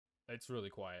It's really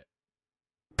quiet.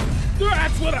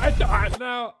 That's what I thought!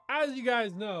 Now, as you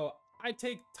guys know, I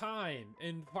take time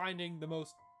in finding the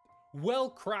most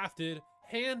well-crafted,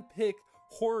 hand-picked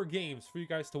horror games for you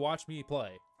guys to watch me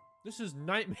play. This is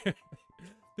Nightmare.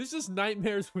 This is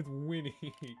Nightmares with Winnie.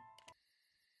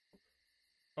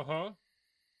 Uh-huh.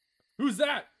 Who's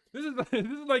that? This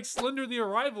is like Slender the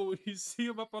Arrival when you see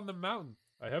him up on the mountain.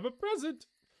 I have a present.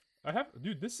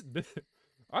 Dude, this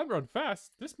I run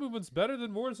fast. This movement's better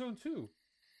than Warzone 2.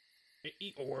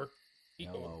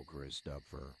 Hello,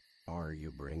 Christopher. Are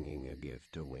you bringing a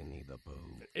gift to Winnie the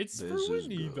Pooh? It's for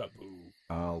Winnie the Pooh.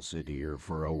 I'll sit here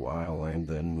for a while and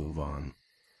then move on.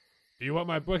 Do you want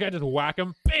my book? I just whack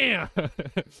him. Bam!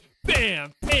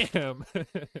 Bam! Bam!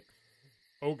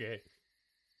 Okay.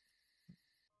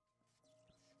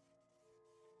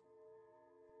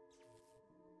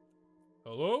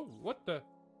 Hello? What the?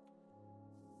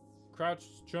 Crouch,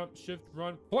 jump, shift,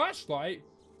 run. Flashlight?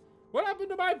 What happened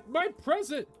to my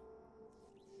present?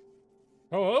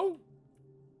 Hello?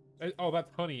 Oh,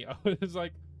 that's honey. I was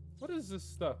like, what is this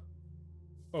stuff?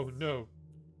 Oh no.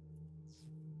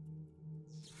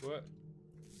 What?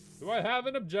 Do I have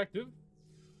an objective?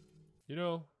 You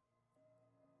know.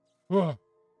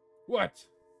 What?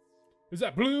 Is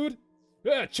that blood?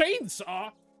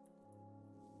 Chainsaw?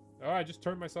 Oh, I just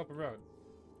turned myself around.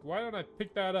 Why don't I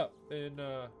pick that up and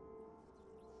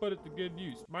put it to good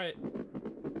use?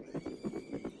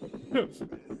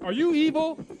 Are you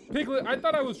evil? Piglet, I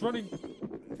thought I was running.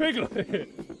 Piglet!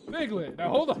 Piglet, now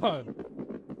hold on.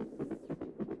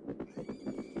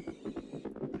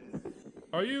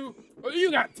 Are you... Oh,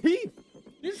 you got teeth!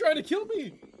 You're trying to kill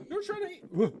me! You're trying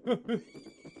to...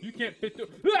 You can't fit through...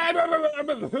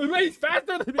 He's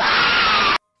faster than me!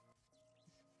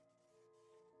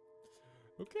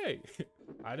 Okay.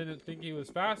 I didn't think he was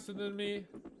faster than me.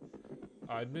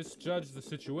 I misjudged the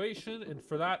situation, and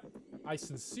for that, I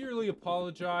sincerely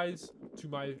apologize to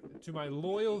my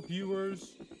loyal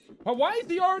viewers. Oh, why is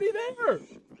he already there?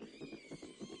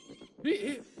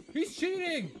 He's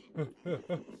cheating!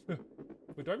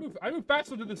 Wait, do I move? I move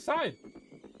faster to the side.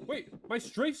 Wait, my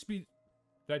strafe speed.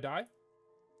 Did I die?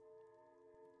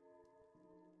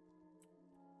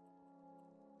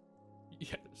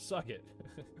 Yeah, suck it.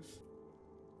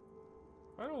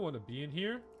 I don't want to be in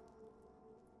here.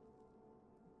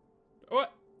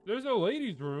 What? There's no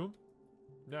ladies' room.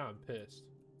 Now I'm pissed.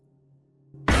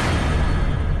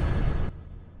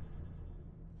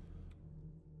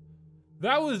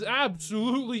 That was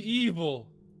absolutely evil.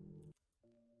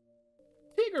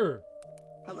 Tigger!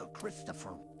 Hello,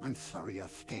 Christopher. I'm sorry I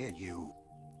scared you.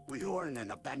 We were in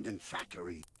an abandoned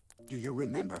factory. Do you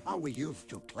remember how we used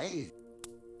to play?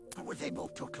 I was able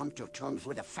to come to terms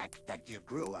with the fact that you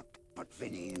grew up, but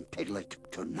Vinny and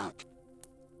Piglet could not.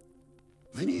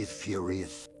 Vinny is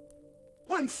furious.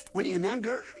 Once, when in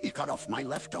anger, he cut off my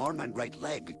left arm and right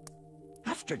leg.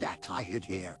 After that, I hid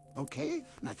here, okay?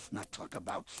 Let's not talk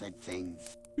about said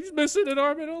things. He's missing an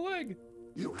arm and a leg.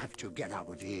 You have to get out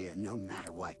of here, no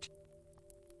matter what.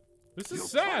 This is You'll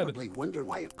sad. probably wonder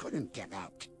why I couldn't get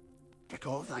out.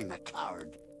 Because I'm a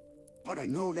coward. But I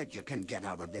know that you can get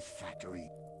out of this factory.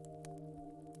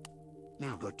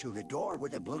 Now go to the door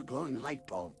with the blue glowing light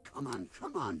bulb. Come on,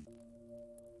 come on.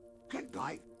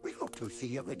 Goodbye. We hope to see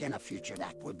you again in a future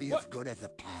that will be as good as the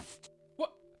past.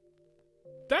 What?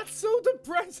 That's so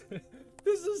depressing.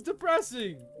 This is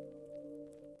depressing.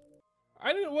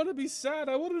 I didn't want to be sad.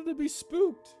 I wanted to be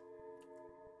spooked.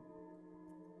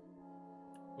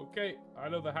 Okay, I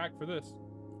know the hack for this.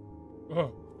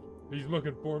 Oh, he's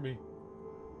looking for me.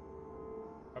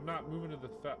 I'm not moving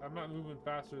I'm not moving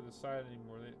faster to the side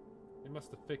anymore. They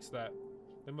must have fixed that.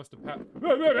 They must have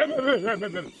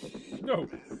No.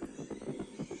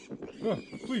 Oh,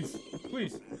 please,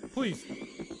 please, please.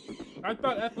 I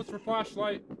thought F was for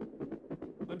flashlight.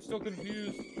 I'm still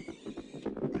confused.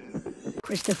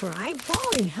 Christopher, I'm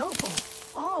falling helpful.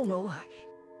 All over.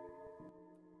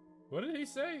 What did he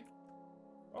say?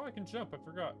 Oh, I can jump. I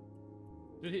forgot.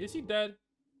 Is he dead?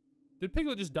 Did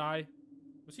Piglet just die?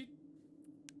 Was he?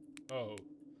 Oh.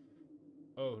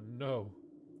 Oh no.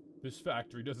 This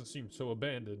factory doesn't seem so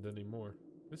abandoned anymore.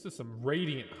 This is some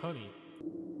radiant honey.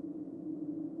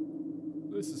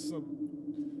 This is some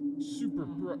super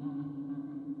bro.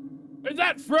 Is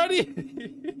that Freddy?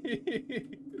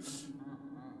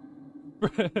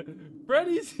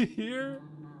 Freddy's here.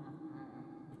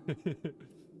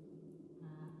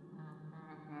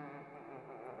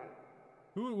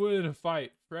 Who would win in a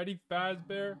fight? Freddy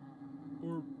Fazbear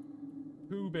or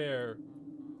Pooh Bear?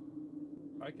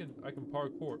 I can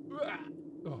parkour.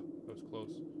 Oh, that was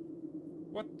close.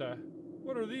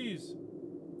 What are these?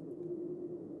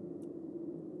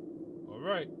 All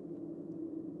right,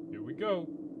 Here we go.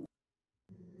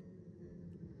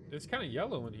 It's kind of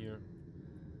yellow in here.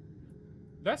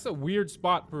 That's a weird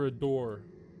spot for a door.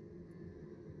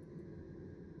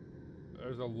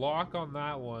 There's a lock on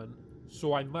that one,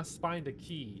 so I must find a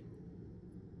key.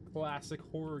 Classic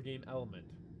horror game element.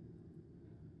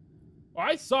 Oh,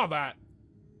 I saw that.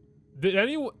 Did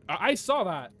anyone? I saw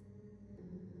that.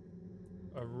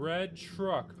 A red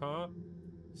truck, huh?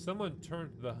 Someone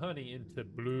turned the honey into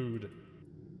blood.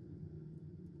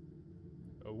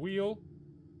 A wheel.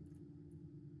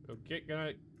 Okay, can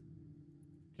I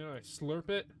slurp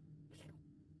it?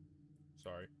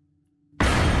 Sorry.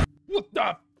 What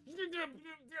the?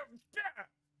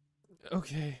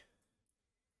 Okay.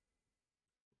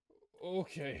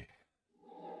 Okay.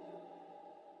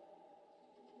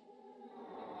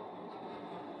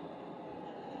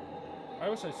 I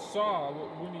wish I saw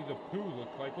what Winnie the Pooh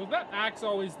looked like. Was that axe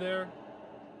always there?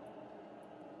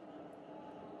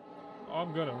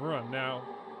 I'm gonna run now.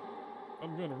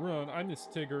 I'm gonna run. I miss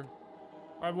Tigger.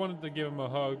 I wanted to give him a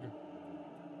hug.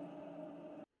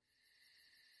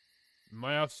 Am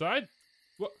I outside?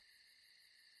 What?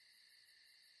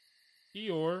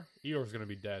 Eeyore's gonna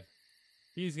be dead.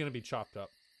 He's gonna be chopped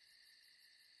up.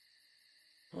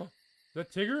 Huh? Is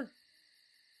that Tigger?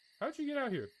 How'd you get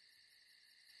out here?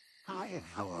 Hi,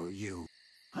 how are you?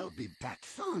 I'll be back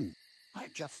soon. I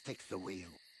just fixed the wheel.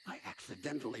 I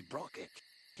accidentally broke it.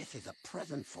 This is a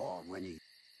present for Winnie.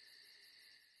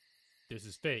 This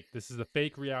is fake. This is a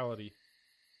fake reality.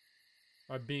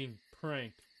 I'm being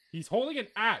pranked. He's holding an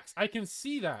axe. I can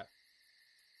see that.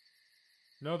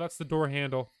 No, that's the door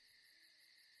handle.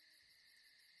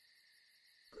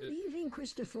 Good evening,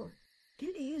 Christopher.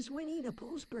 Today is Winnie the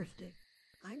Pooh's birthday.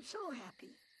 I'm so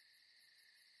happy.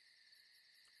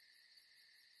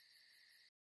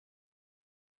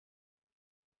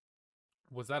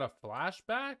 Was that a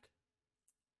flashback?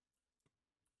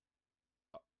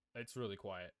 Oh, it's really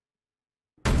quiet.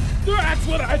 That's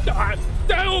what I thought!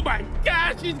 Oh my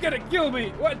gosh, he's gonna kill me!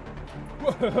 What?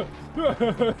 Whoa!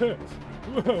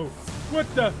 Whoa!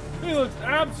 What the? He looks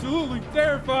absolutely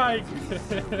terrifying!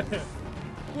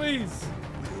 Please!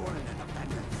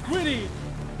 Winnie!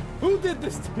 Who did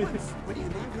this to me?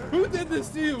 Who did this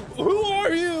to you? Who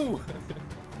are you?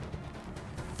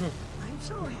 I'm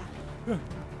so happy.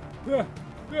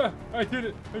 I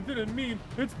didn't mean.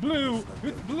 It's blue.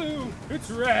 It's blue.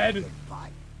 It's red.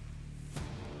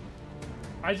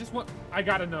 I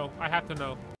gotta know. I have to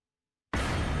know.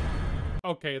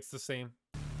 Okay, it's the same.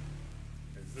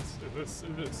 Is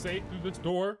it safe through this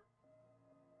door?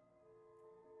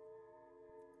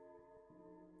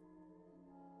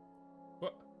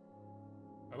 What?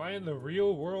 Am I in the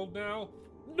real world now?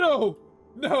 No!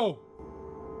 No!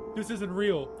 This isn't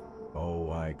real. Oh,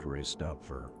 hi,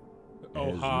 Christopher.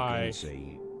 Oh, As hi. you can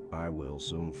see, I will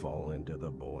soon fall into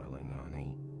the boiling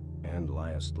honey. And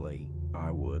lastly,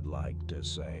 I would like to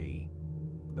say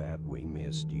that we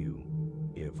missed you.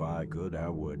 If I could, I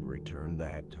would return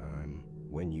that time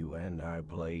when you and I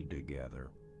played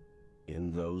together.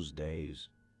 In those days,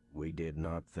 we did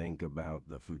not think about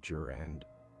the future and...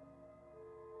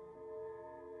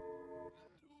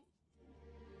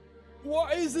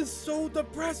 Why is this so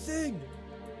depressing?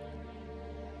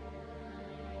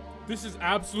 This is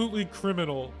absolutely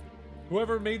criminal.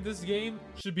 Whoever made this game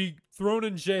should be thrown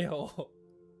in jail.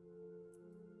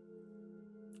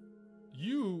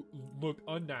 You look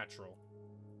unnatural.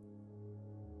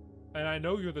 And I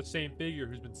know you're the same figure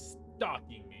who's been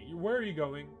stalking me. Where are you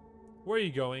going? Where are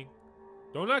you going?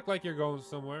 Don't act like you're going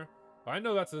somewhere. I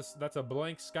know that's a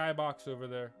blank skybox over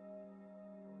there.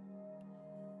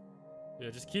 Yeah,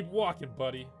 just keep walking,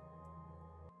 buddy.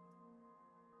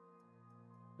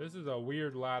 This is a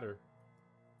weird ladder.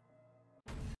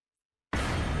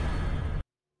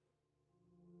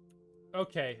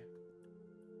 Okay.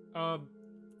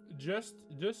 Just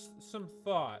some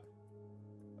thought.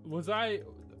 Was I...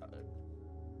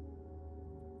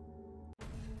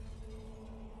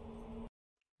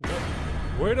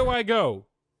 Where do I go?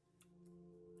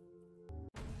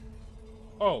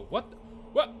 Oh, what?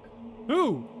 What?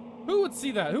 Who? Who would see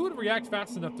that? Who would react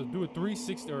fast enough to do a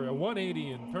 360 or a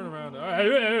 180 and turn around?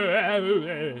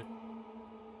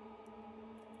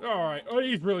 All right. Oh,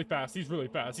 he's really fast. He's really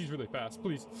fast. He's really fast.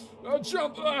 Please,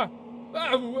 jump!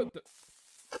 What the?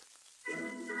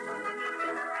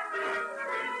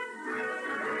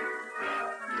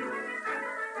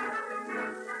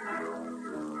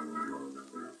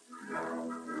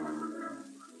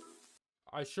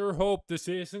 I sure hope this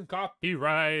isn't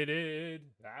copyrighted.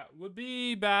 That would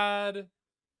be bad.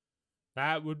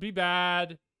 That would be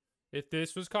bad. If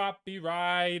this was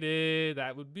copyrighted,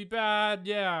 that would be bad.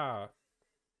 Yeah.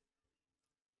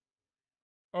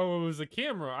 Oh, it was a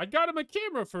camera. I got him a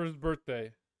camera for his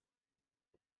birthday.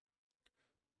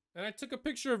 And I took a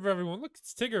picture of everyone. Look,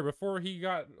 it's Tigger before he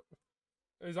got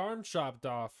his arm chopped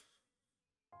off.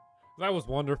 That was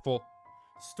wonderful.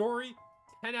 Story,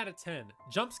 10 out of 10.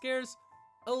 Jump scares,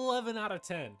 11 out of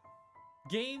 10.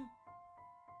 Game,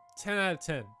 10 out of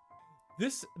 10.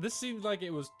 This seems like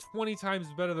it was 20 times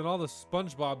better than all the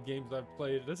SpongeBob games I've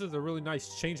played. This is a really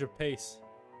nice change of pace.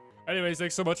 Anyways,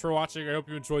 thanks so much for watching. I hope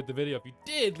you enjoyed the video. If you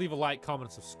did, leave a like, comment,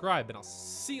 and subscribe, and I'll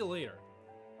see you later.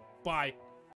 Bye.